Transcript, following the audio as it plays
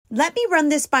Let me run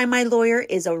this by my lawyer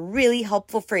is a really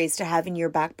helpful phrase to have in your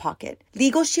back pocket.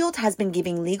 Legal Shield has been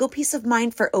giving legal peace of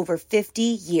mind for over 50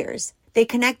 years. They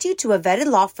connect you to a vetted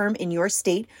law firm in your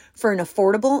state for an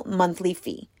affordable monthly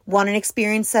fee. Want an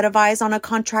experienced set of eyes on a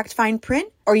contract fine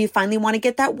print? Or you finally want to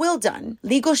get that will done?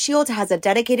 Legal Shield has a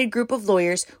dedicated group of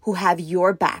lawyers who have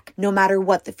your back, no matter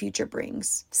what the future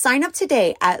brings. Sign up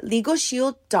today at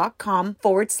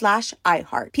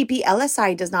LegalShield.com/iHeart.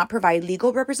 PPLSI does not provide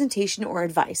legal representation or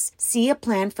advice. See a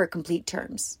plan for complete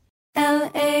terms.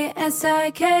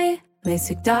 LASIK,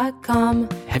 LASIK.com.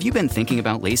 Have you been thinking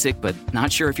about LASIK but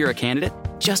not sure if you're a candidate?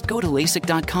 Just go to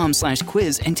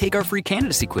LASIK.com/quiz and take our free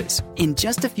candidacy quiz. In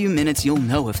just a few minutes, you'll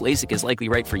know if LASIK is likely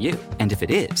right for you. And if it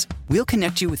is, we'll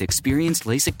connect you with experienced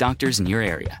LASIK doctors in your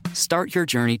area. Start your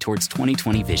journey towards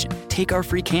 20/20 vision. Take our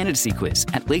free candidacy quiz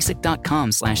at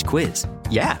LASIK.com/quiz.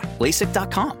 Yeah,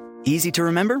 LASIK.com. Easy to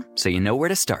remember, so you know where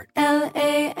to start.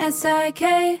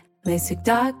 LASIK,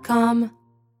 LASIK.com.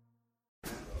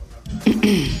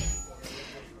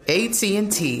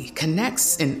 AT&T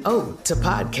connects an ode to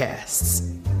podcasts.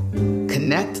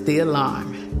 Connect the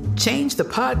alarm. Change the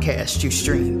podcast you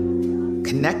stream.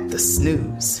 Connect the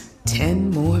snooze.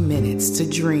 10 more minutes to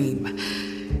dream.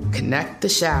 Connect the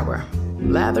shower.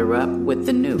 Lather up with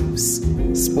the news.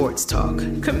 Sports talk,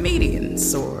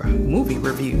 comedians, or movie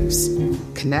reviews.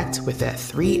 Connect with that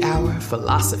 3-hour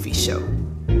philosophy show.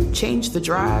 Change the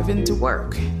drive into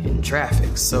work in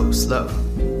traffic so slow.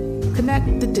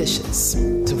 Connect the dishes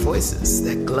to voices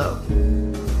that glow.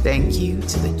 Thank you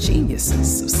to the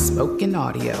geniuses of spoken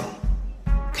audio.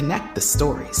 Connect the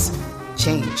stories.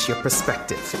 Change your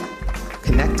perspective.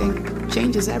 Connecting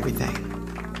changes everything.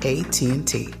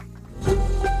 AT&T.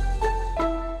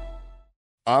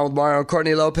 I'm with Mario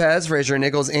Courtney Lopez, Fraser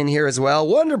Nichols in here as well.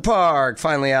 Wonder Park,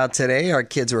 finally out today. Our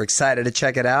kids were excited to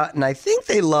check it out, and I think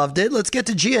they loved it. Let's get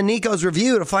to Gia Nico's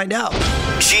review to find out.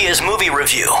 Gia's movie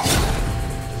review.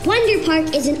 Wonder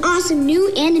Park is an awesome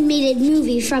new animated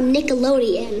movie from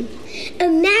Nickelodeon.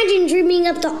 Imagine dreaming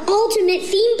up the ultimate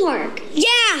theme park.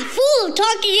 Yeah, full of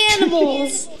talking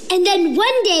animals. And then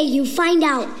one day you find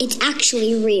out it's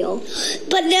actually real.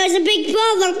 But there's a big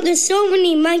problem. There's so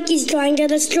many monkeys trying to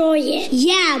destroy it.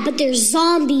 Yeah, but they're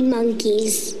zombie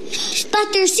monkeys.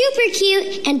 But they're super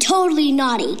cute and totally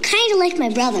naughty. Kind of like my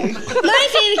brother. My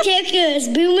favorite character is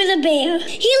Boomer the Bear.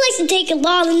 He likes to take a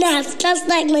long nap, just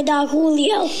like my dog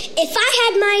Julio. If I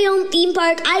had my own theme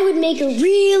park, I would make a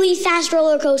really fast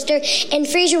roller coaster, and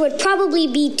Fraser would probably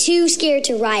be too scared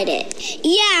to ride it.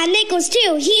 Yeah, Nichols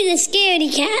too. He's a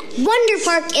scaredy cat. Wonder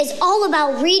Park is all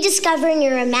about rediscovering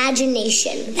your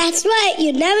imagination. That's right.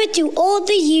 You're never too old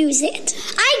to use it.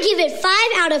 I give it 5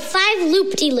 out of 5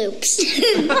 loop-de-loops.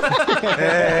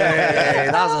 Hey,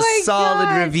 that was a solid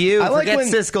review. Forget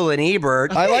Siskel and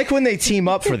Ebert. I like when they team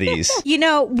up for these. You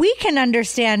know, we can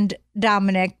understand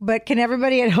Dominic, but can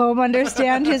everybody at home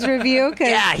understand his review?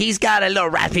 Yeah, he's got a little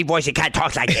raspy voice. He kind of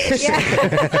talks like this.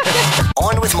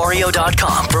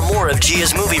 OnWithMario.com for more of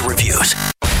Gia's movie reviews.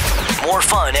 More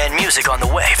fun and music on the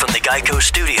way from the Geico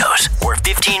Studios, where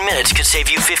 15 minutes could save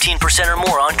you 15% or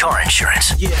more on car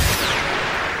insurance. Yeah.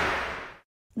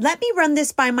 Let me run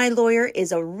this by my lawyer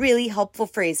is a really helpful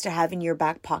phrase to have in your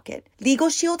back pocket. Legal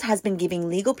Shield has been giving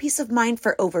legal peace of mind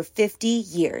for over 50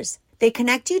 years. They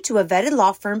connect you to a vetted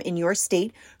law firm in your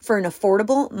state for an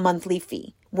affordable monthly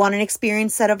fee. Want an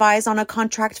experienced set of eyes on a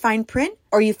contract fine print?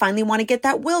 Or you finally want to get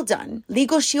that will done?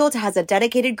 Legal Shield has a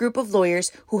dedicated group of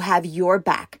lawyers who have your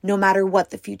back, no matter what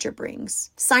the future brings.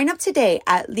 Sign up today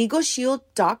at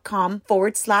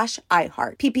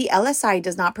LegalShield.com/iHeart. PPLSI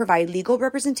does not provide legal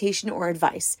representation or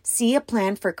advice. See a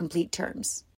plan for complete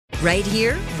terms. Right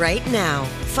here, right now.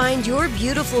 Find your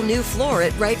beautiful new floor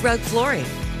at Right Rug Flooring.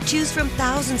 Choose from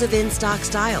thousands of in-stock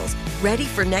styles, ready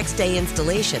for next day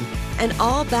installation, and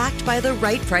all backed by the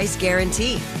right price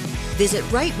guarantee. Visit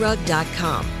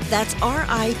rightrug.com. That's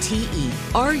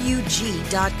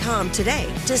RITERUG.com today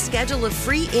to schedule a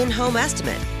free in-home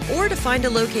estimate or to find a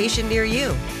location near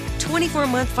you.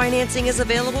 24-month financing is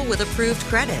available with approved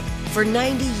credit. For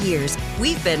 90 years,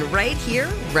 we've been right here,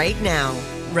 right now.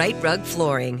 Right Rug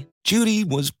Flooring. Judy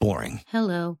was boring.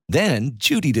 Hello. Then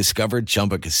Judy discovered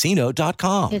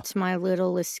ChumbaCasino.com. It's my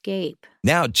little escape.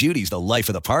 Now Judy's the life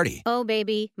of the party. Oh,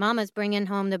 baby, mama's bringing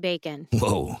home the bacon.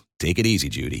 Whoa, take it easy,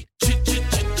 Judy.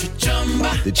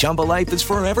 The Chumba life is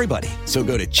for everybody. So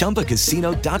go to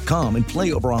ChumbaCasino.com and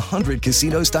play over 100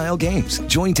 casino-style games.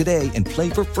 Join today and play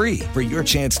for free for your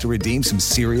chance to redeem some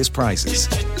serious prizes.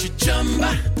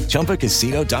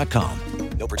 ChumbaCasino.com.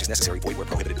 No purchase necessary. Void where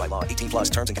prohibited by law.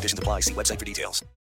 18+ terms and conditions apply. See website for details.